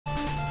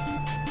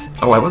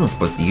Oh, I wasn't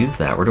supposed to use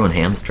that. We're doing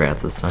ham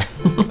strats this time.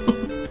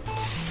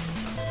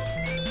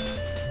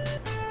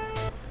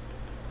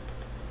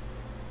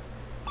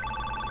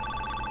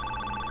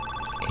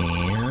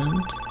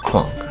 And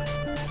clunk.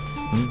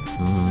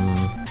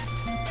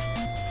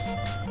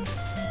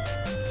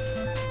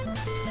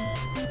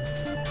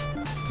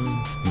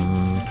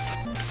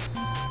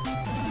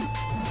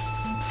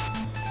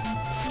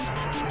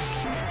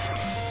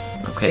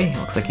 Okay,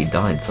 looks like he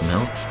died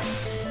somehow.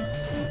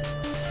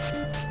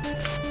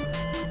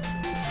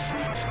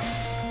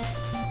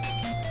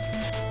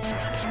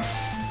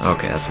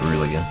 Okay, that's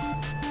really good.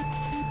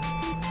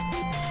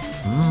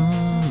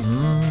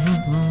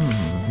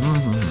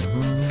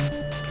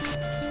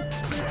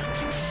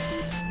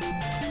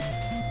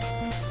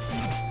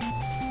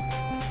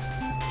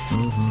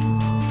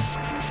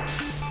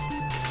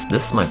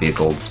 This might be a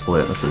gold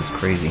split. This is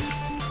crazy.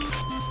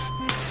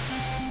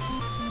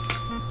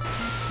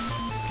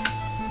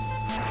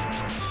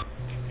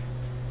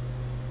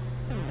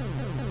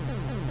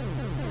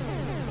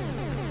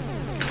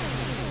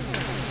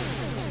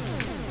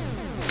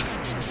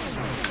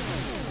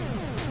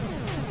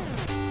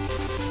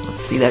 Let's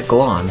see that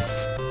glon.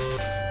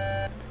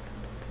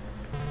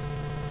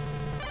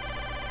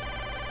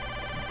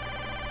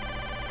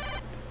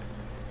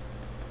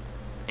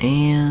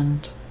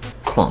 And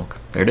clunk.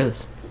 There it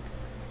is.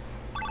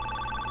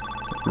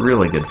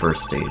 Really good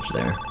first stage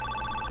there.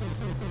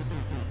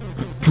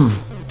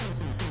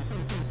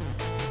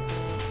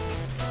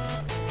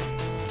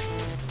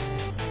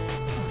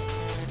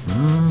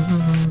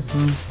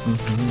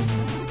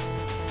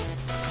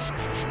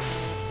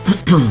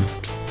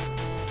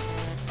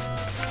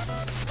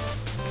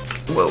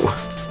 Whoa.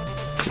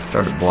 Just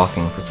started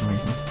blocking for some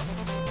reason.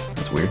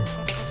 That's weird.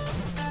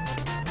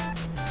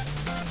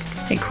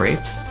 Hey,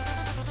 crepes.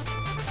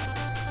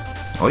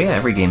 Oh yeah,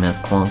 every game has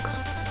clunks.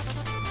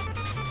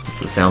 That's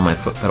the sound my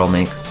foot pedal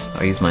makes.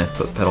 I use my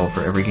foot pedal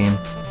for every game.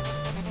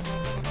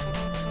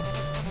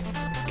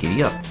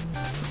 Giddy up.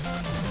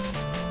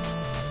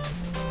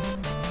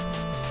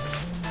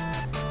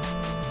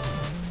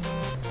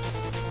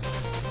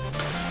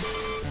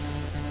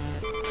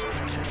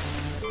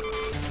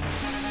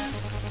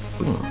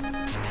 Boom.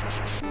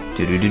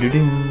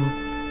 Do-do-do-do-do.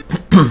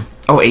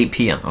 Oh, 8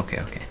 p.m. Okay,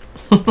 okay.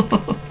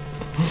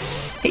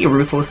 Hey,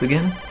 Ruthless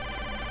again.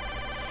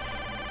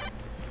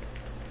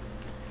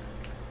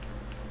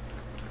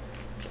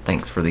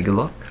 Thanks for the good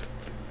luck.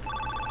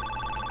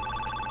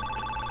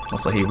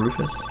 Also, hey,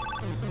 Rufus.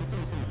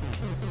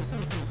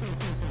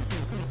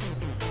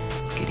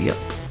 Giddy up.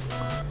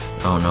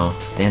 Oh no,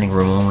 standing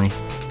room only.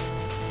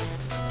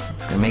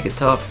 It's gonna make it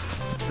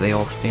tough if they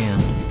all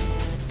stand.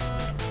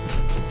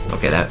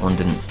 Okay, that one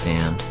didn't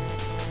stand.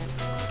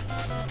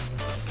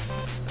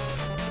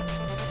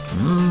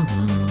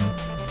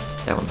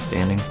 That one's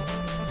standing.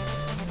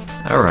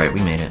 Alright,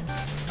 we made it.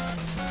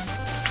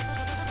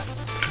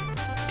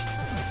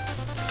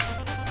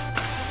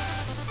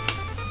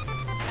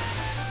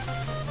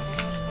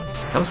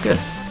 That was good.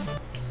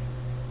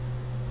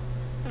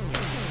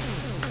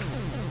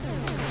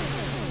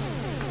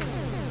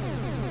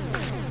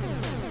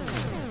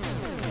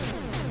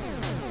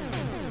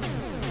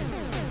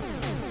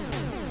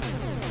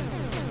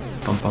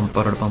 Bum bum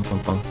butter bum bum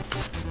bum.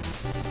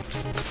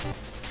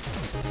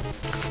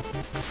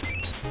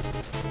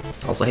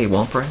 Also, hey,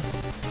 Womp Rats.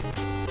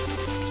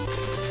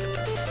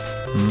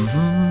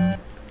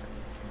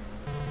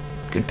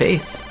 Good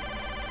pace.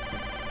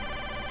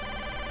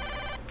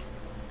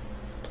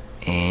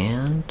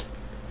 And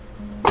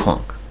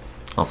clunk.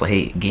 Also,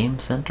 hey, Game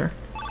Center.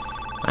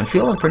 I'm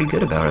feeling pretty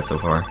good about it so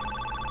far.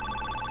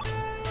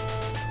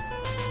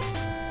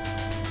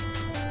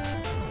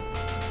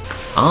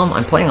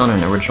 I'm playing on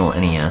an original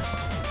NES,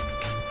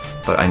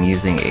 but I'm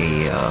using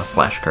a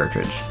flash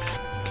cartridge,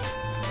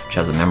 which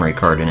has a memory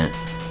card in it.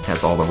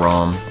 Has all the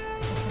ROMs.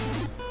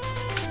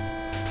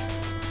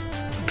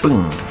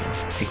 Boom!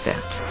 Take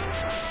that.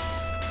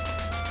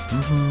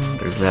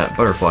 There's that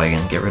butterfly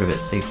again. Get rid of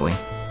it safely.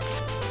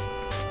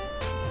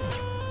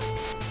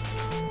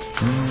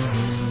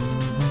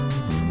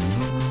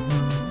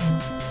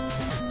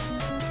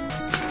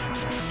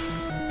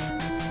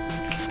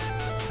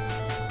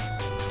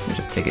 Let me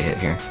just take a hit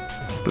here.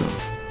 Boom.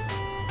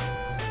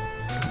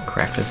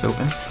 Crack this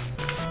open.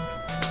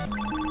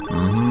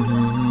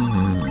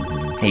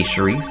 Hey,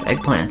 Sharif.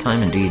 Eggplant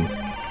time indeed.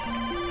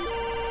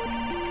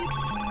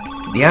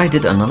 Yeah, I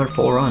did another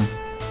full run.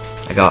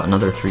 I got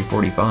another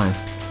 345.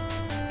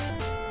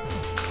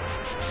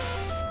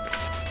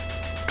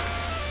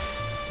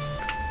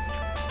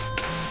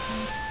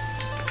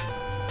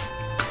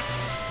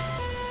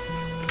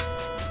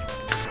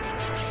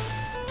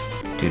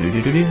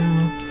 Do-do-do-do-do.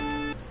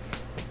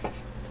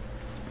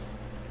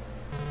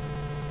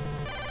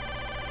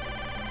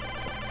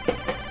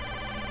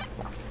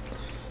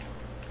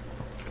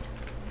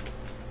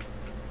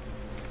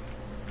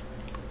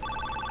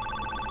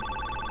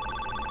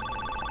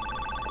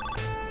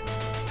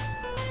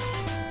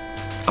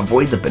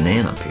 Avoid the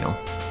banana peel.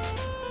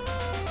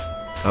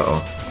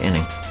 Uh-oh,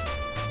 standing.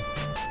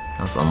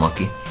 That was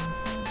unlucky.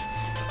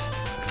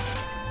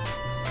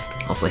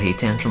 Also, hey,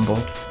 Tantrum Bowl.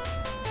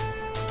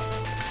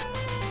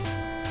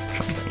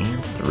 Jump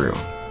and through.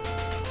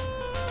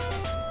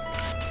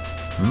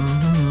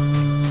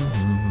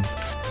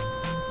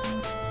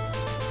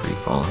 Free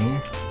fall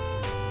here.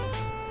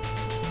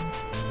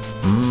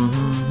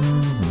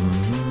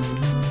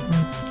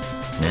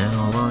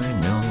 Now I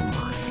know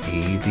my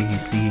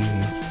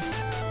ABCs.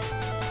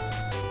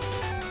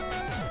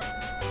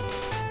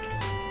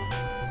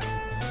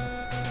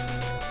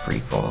 Free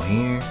fall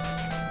here.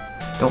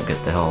 Don't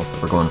get the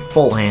health. We're going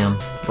full ham.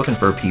 Looking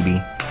for a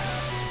PB.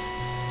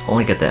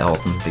 Only get the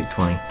health in the big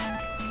 20.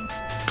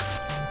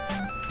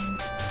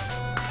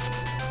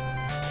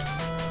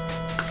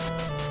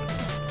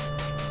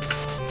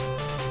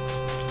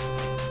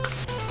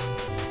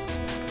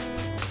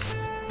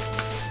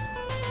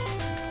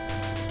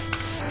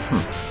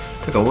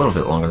 Took a little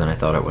bit longer than I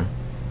thought it would.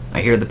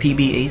 I hear the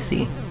PB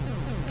AC.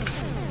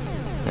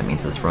 That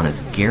means this run is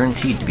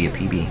guaranteed to be a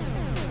PB.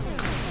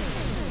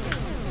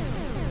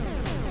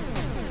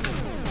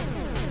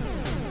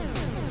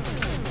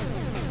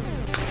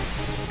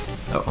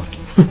 Uh-oh.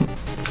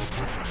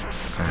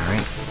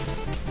 Alright.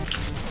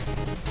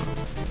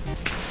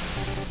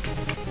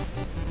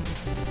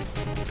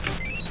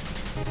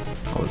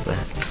 What was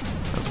that?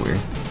 That was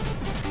weird.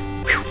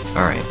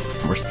 Alright,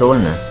 we're still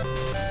in this.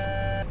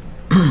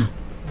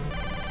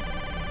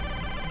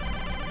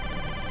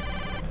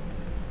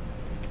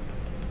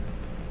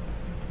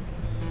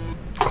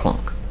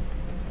 Clunk.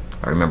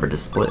 I remember to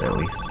split at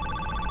least.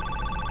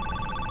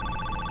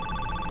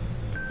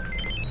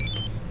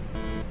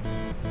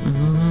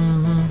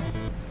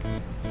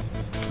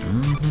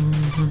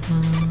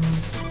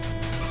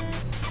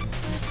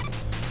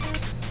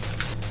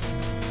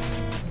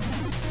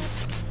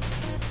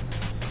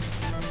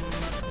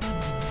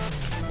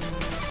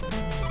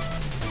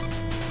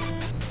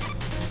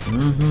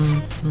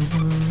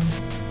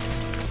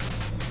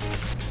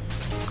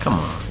 Come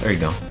on, there you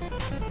go.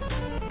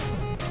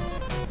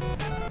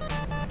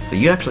 So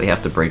you actually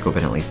have to break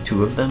open at least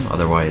 2 of them,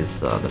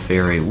 otherwise the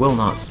fairy will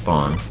not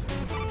spawn.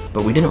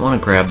 But we didn't want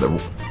to grab the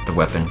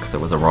weapon because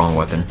it was a wrong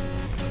weapon.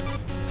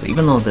 So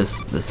even though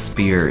this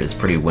spear is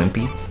pretty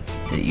wimpy,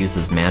 it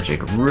uses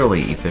magic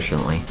really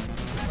efficiently.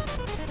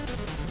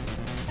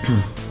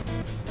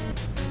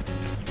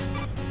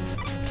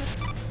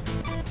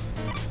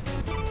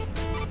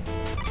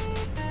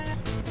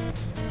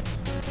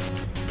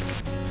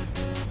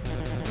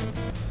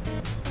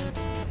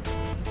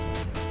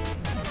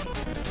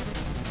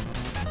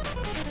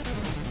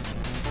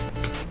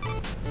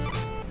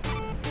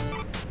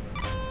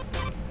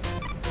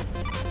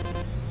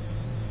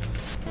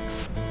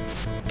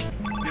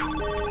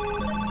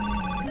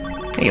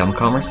 Hey, I'm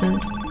Comerson.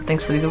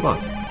 Thanks for the good luck.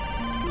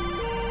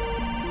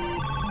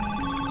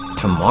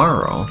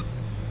 Tomorrow?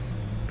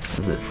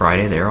 Is it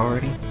Friday there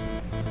already?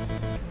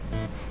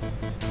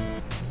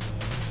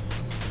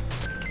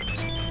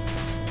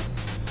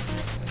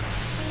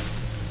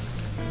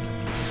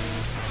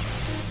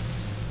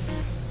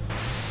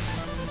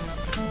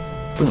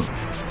 Boom.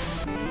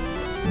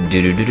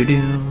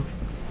 Do-do-do-do-do.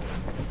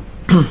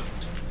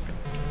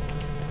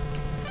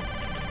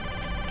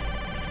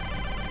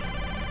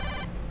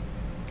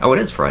 Oh, it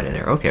is Friday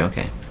there. Okay,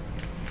 okay.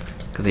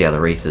 Because, yeah,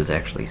 the race is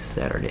actually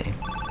Saturday.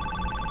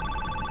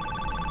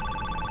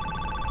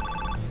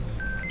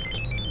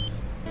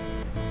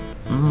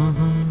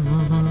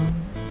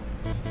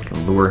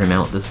 Can lure him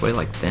out this way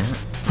like that.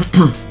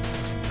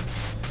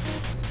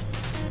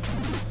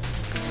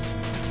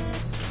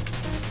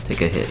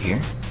 Take a hit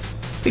here.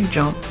 Big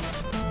jump.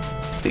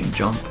 Big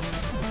jump.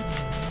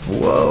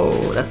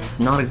 Whoa, that's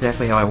not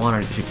exactly how I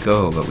wanted it to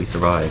go, but we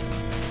survived.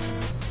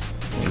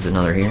 There's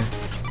another here.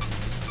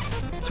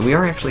 So we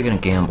are actually going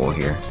to gamble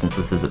here, since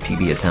this is a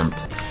PB attempt.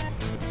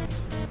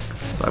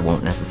 So I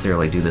won't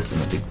necessarily do this in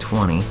the big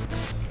 20.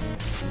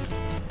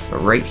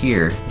 But right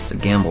here, there's a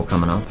gamble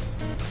coming up.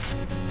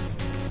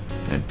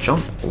 Gonna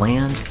jump,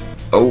 land.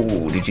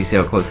 Oh, did you see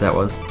how close that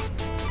was?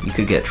 You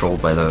could get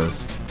trolled by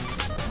those.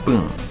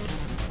 Boom.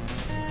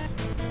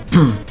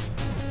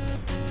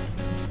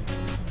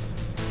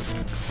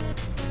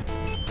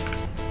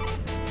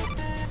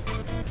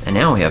 And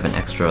now we have an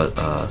extra,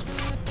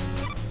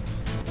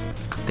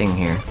 thing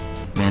here.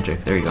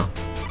 Magic, there you go.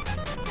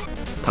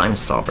 Time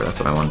stopper, that's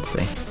what I wanted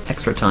to say.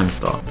 Extra time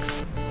stop.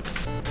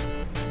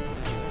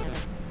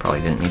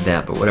 Probably didn't need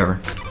that, but whatever.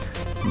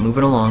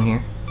 Moving along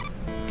here.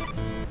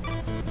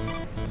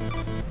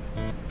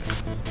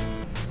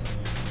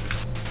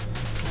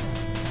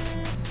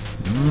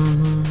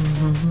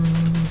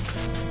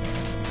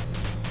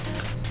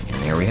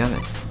 And there we have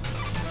it.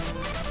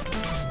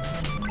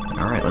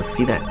 Alright, let's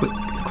see that quick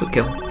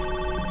kill.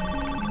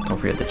 Don't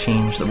forget to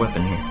change the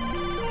weapon here.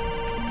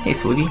 Hey,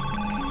 Swiggy.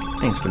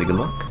 Thanks for the good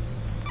luck.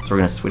 So we're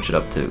gonna switch it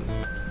up to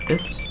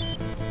this.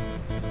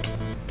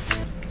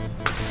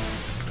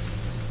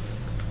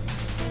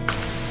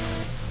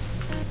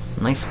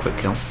 Nice quick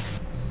kill.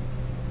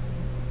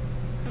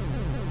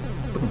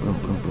 Boom, boom,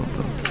 boom, boom,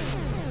 boom.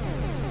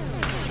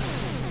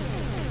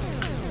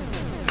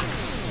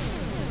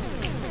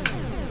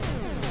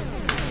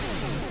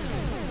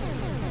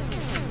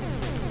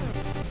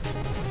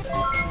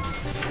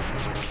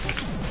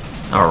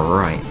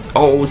 Alright.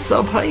 Oh,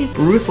 sub-hype!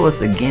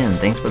 Ruthless again.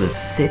 Thanks for the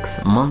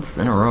 6 months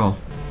in a row.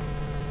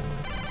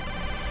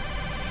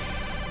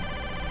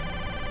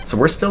 So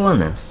we're still in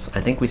this.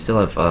 I think we still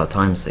have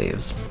time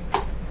saves.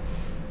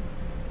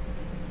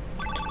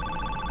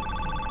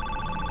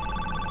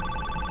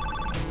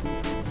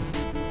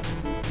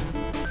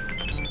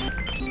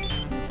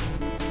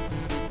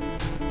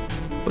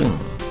 Boom.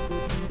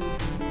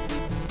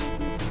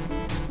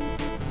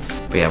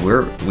 But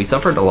yeah, we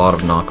suffered a lot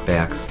of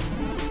knockbacks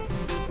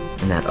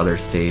in that other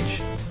stage.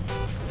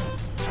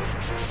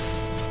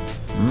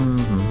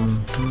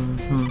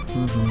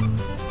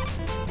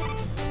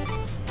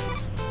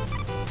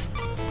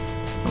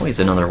 Always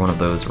another one of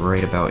those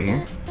right about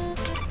here.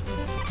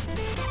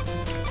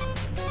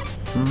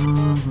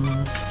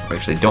 I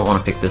actually don't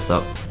want to pick this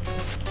up.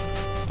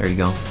 There you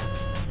go.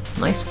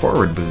 Nice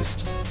forward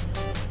boost.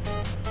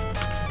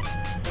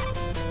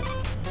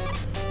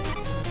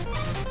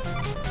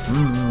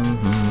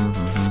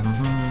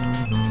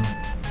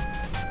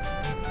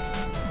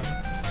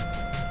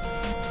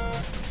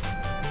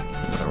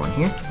 There's another one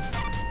here.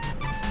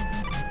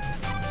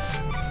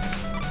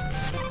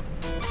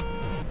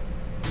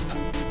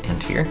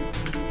 And here.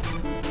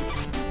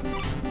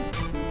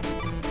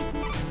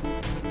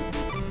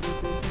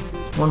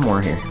 One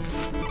more here.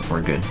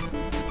 We're good.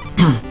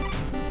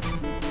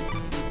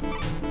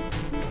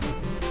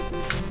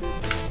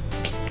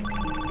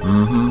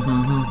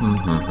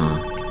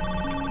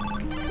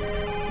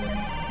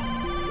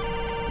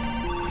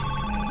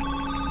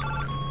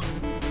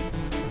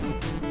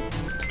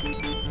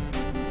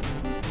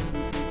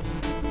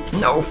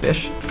 No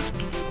fish.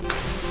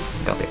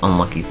 Got the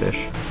unlucky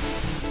fish.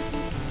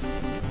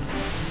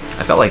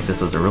 I felt like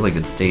this was a really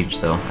good stage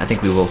though. I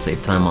think we will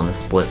save time on this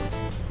split.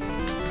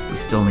 We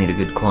still need a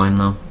good climb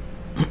though.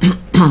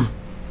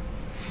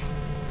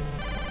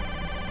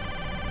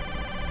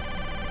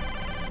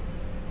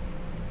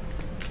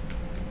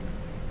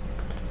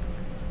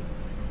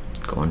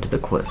 Going to the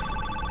cliff.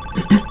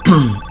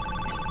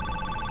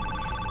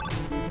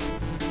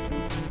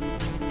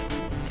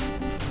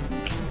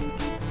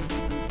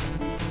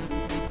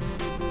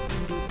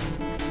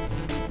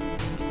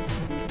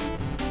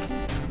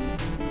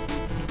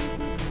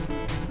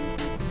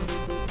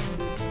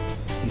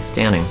 He's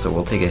standing, so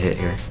we'll take a hit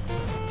here.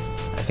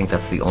 I think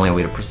that's the only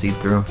way to proceed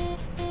through.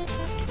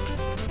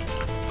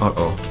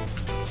 Uh-oh.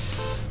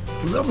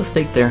 A little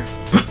mistake there.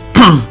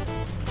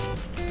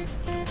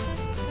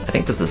 I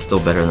think this is still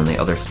better than the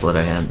other split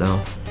I had, though.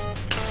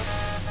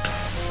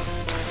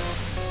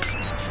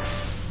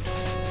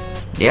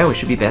 Yeah, we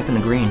should be back in the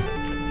green.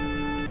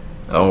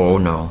 Oh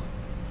no.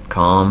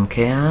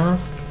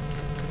 Comcast?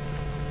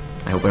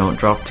 I hope I don't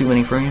drop too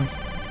many frames.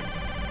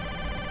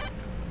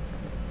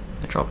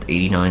 I dropped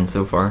 89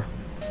 so far.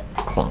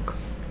 Clunk.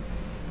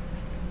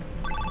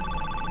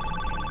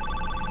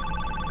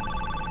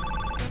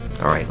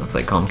 Alright, looks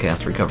like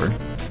Comcast recovered.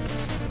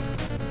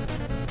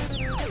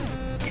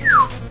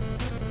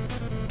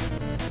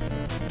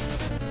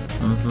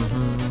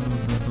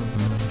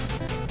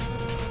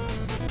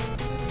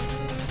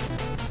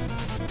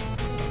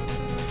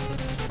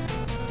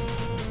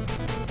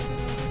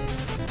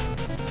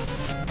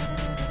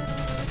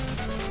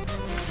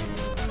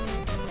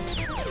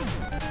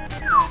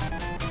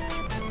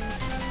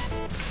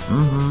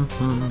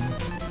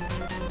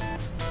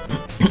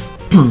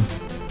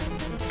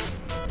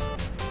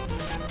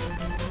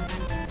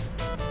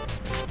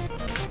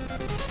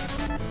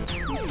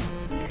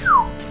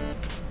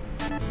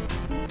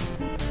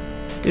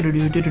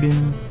 Do-do-do-do-do-do.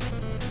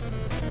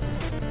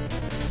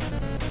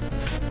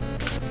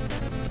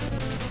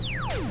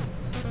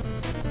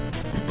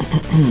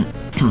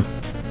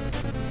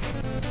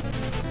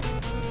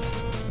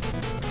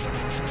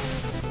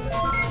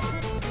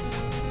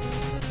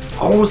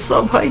 Oh,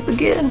 sub hype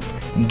again!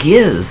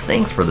 Giz,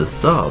 thanks for the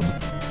sub.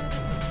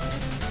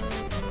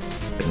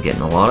 Been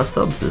getting a lot of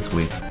subs this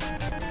week.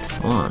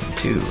 1,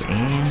 2,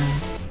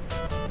 and...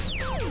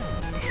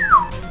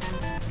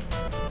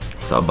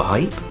 Sub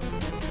hype?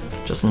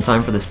 Just in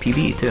time for this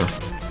PB, too.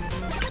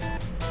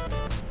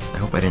 I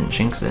hope I didn't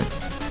jinx it.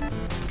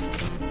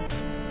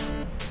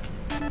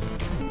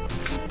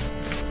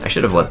 I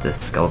should have let the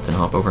skeleton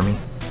hop over me.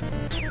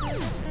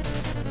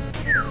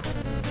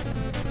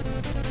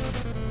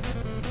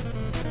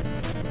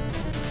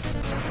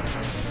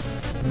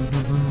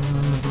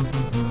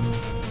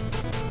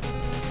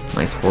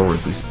 Nice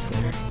forward boosts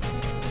there.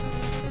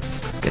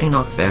 Because getting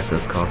knocked back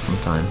does cost some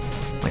time.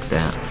 Like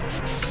that.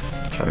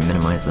 Try to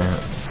minimize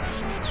that.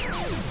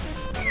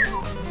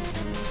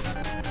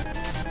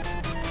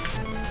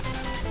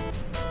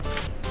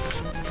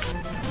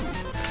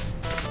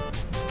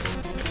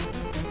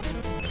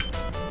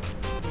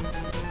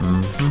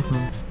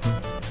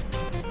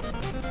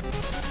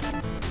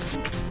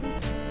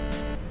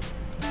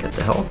 Get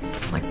the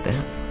health, like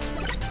that.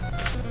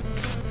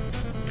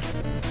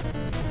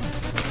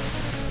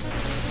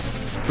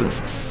 Boom.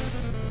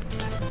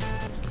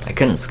 I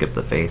couldn't skip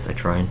the face, I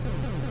tried.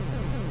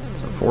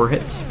 So 4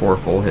 hits, 4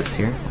 full hits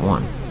here.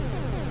 1,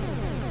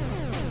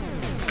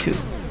 2,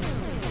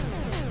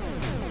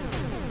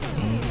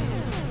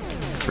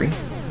 3,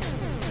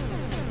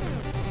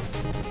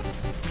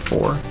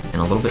 4, and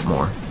a little bit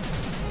more.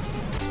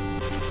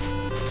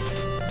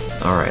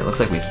 Alright, looks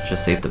like we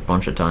just saved a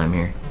bunch of time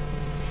here.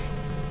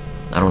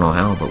 I don't know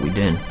how, but we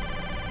did.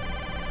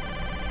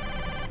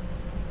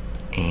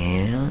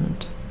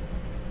 And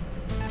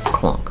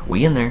clunk.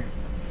 We in there.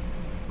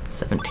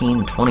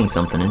 17, 20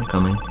 something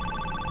incoming.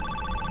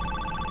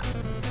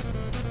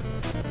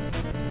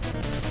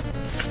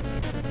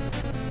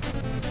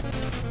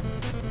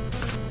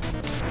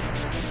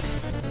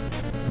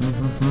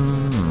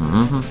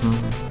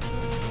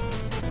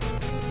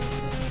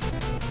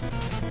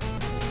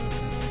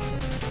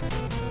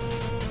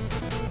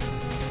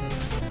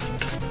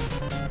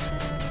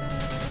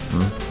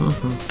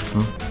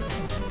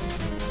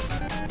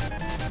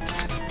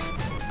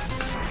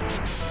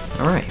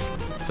 Alright,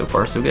 so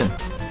far so good.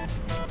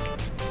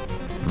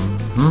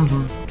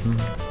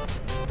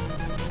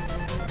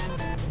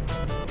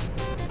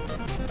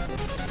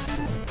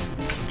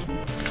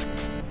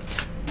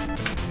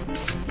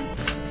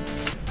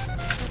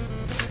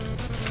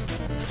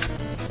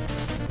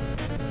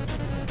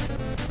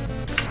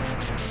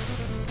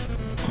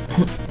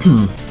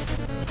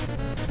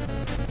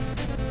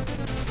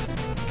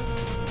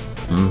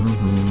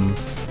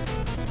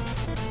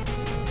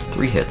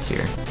 Three hits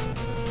here.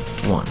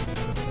 1.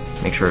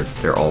 Make sure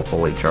they're all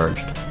fully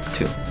charged.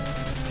 2.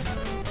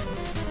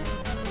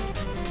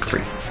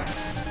 3.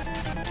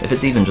 If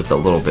it's even just a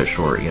little bit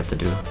short, you have to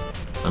do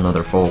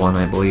another full one,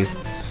 I believe.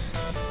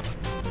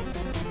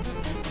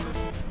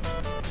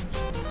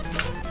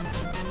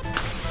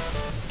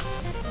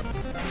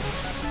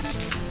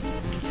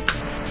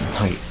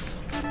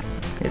 Nice.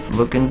 It's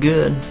looking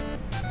good.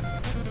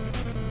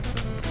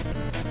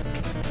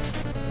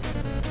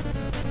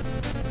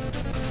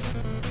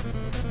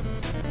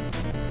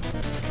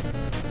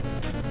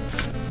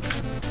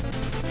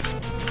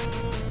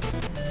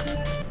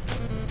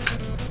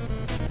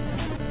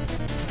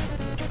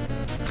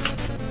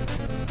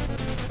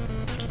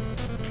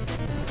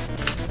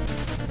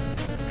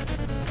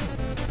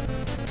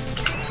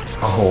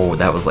 Oh,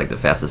 that was like the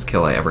fastest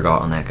kill I ever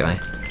got on that guy.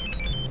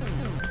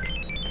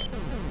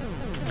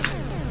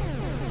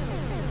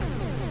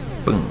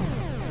 Boom.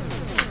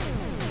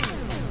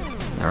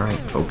 Alright,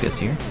 focus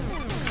here.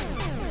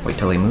 Wait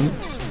till he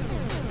moves.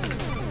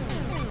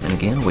 And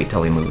again, wait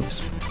till he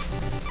moves.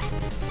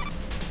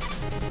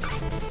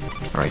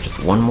 Alright,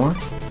 just one more.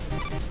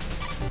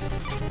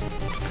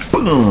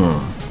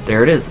 Boom!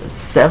 There it is.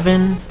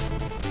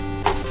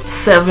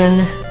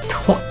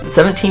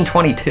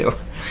 1722.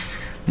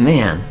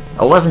 Man,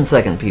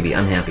 11-second PB.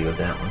 I'm happy with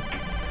that one.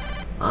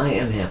 I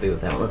am happy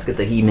with that one. Let's get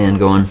the He-Man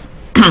going.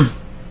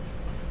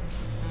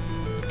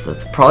 So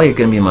that's probably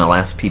going to be my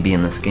last PB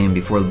in this game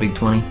before the Big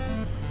 20.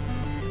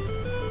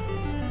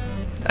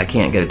 I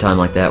can't get a time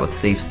like that with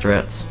safe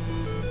strats.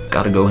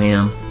 Gotta go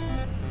ham.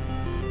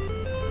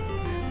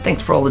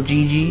 Thanks for all the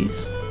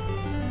GGs.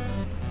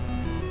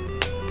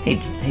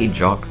 Hey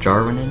Jock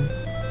Jarvinen.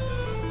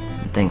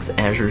 Thanks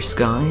Azure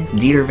Skies,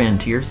 Dieter Van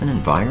Tiersen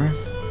and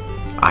Virus,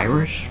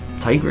 Irish,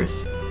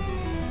 Tigress,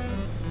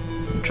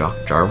 Jock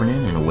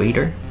Jarvinen and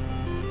Waiter.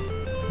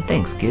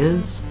 Thanks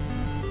Giz,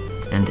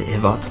 and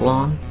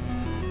Hivatlon,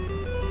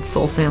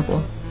 Soul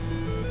Sample,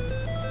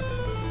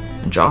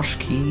 Josh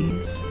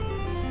Keys.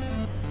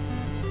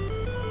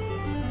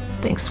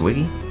 Thanks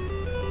Swiggy.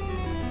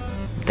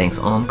 Thanks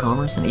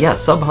Commerce, and yeah,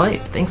 Sub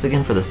Hype. Thanks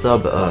again for the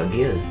sub,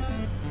 Giz.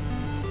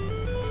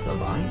 Sub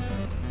Hype.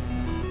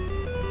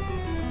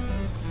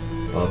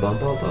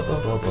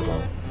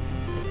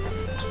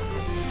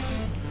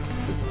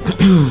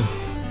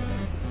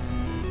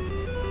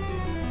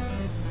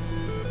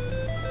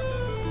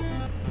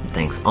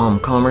 Thanks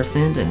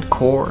Commercent and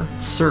Core,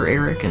 Sir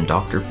Eric and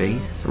Dr.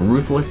 Face,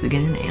 Ruthless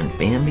again, and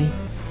Bambi.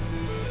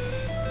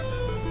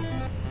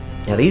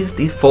 Yeah,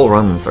 these full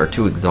runs are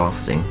too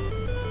exhausting.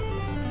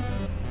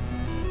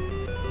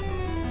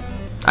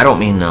 I don't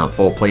mean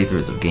full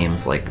playthroughs of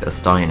games like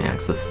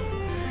Astyanax.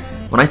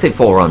 When I say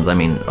full runs, I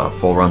mean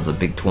full runs of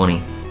Big 20,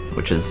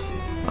 which is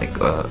like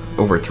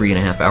over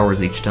 3.5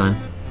 hours each time.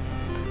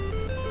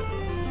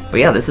 But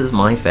yeah, this is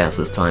my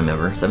fastest time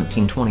ever,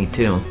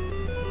 1722.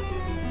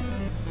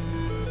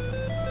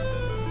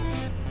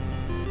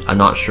 I'm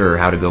not sure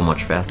how to go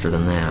much faster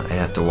than that. I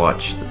have to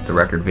watch the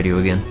record video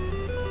again.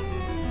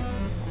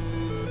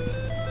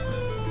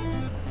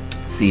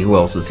 See who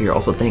else is here.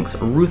 Also thanks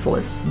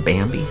Ruthless,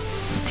 Bambi,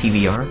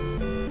 TVR.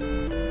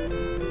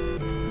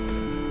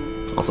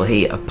 Also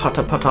hey,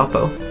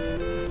 Patapatapo.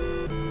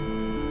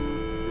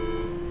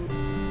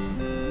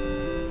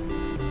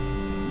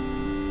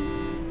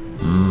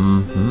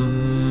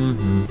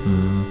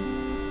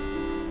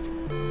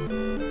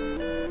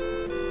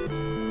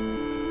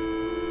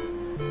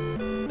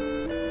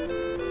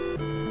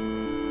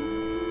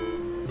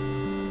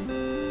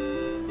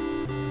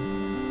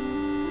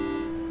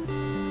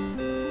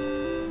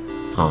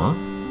 Huh?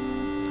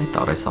 I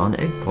thought I saw an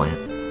eggplant.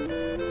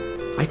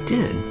 I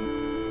did.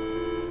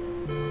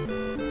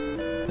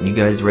 You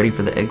guys ready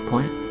for the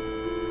eggplant?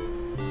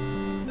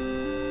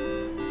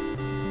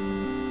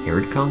 Here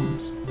it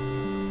comes.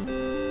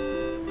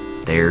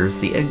 There's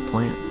the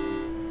eggplant.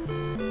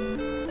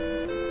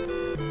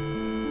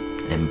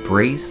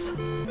 Embrace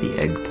the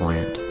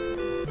eggplant.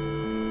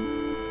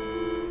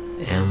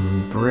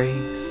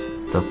 Embrace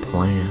the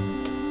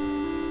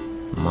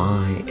plant,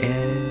 my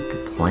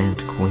eggplant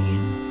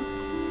queen.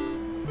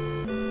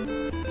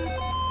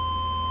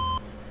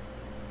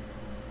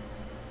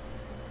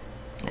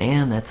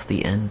 And that's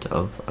the end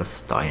of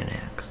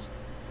Astyanax,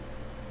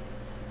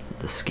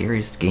 the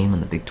scariest game in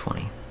the Big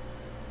 20.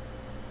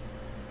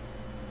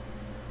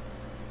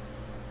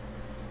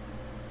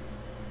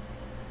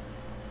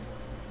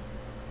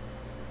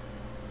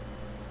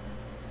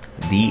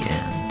 The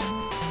end.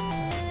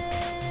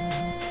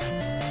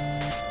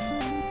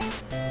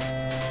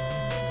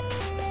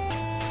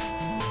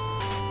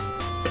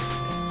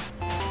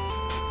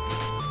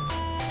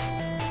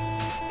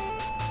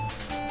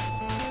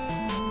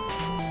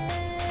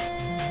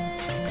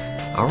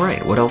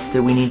 Alright, what else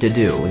did we need to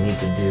do? We need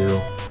to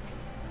do...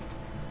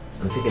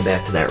 I'm thinking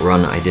back to that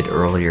run I did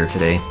earlier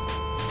today.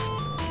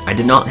 I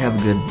did not have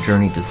a good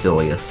Journey to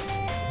Silius.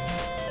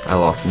 I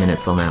lost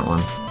minutes on that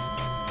one.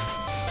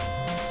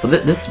 So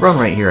this run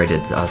right here I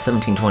did,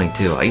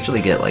 1722. I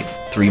usually get like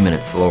 3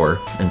 minutes slower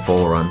in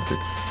full runs.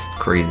 It's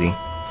crazy.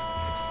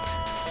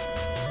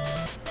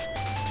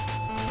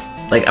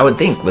 Like, I would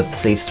think with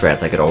safe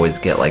strats I could always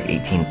get like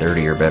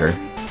 1830 or better,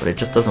 but it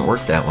just doesn't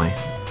work that way.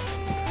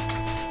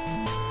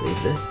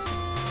 Save this.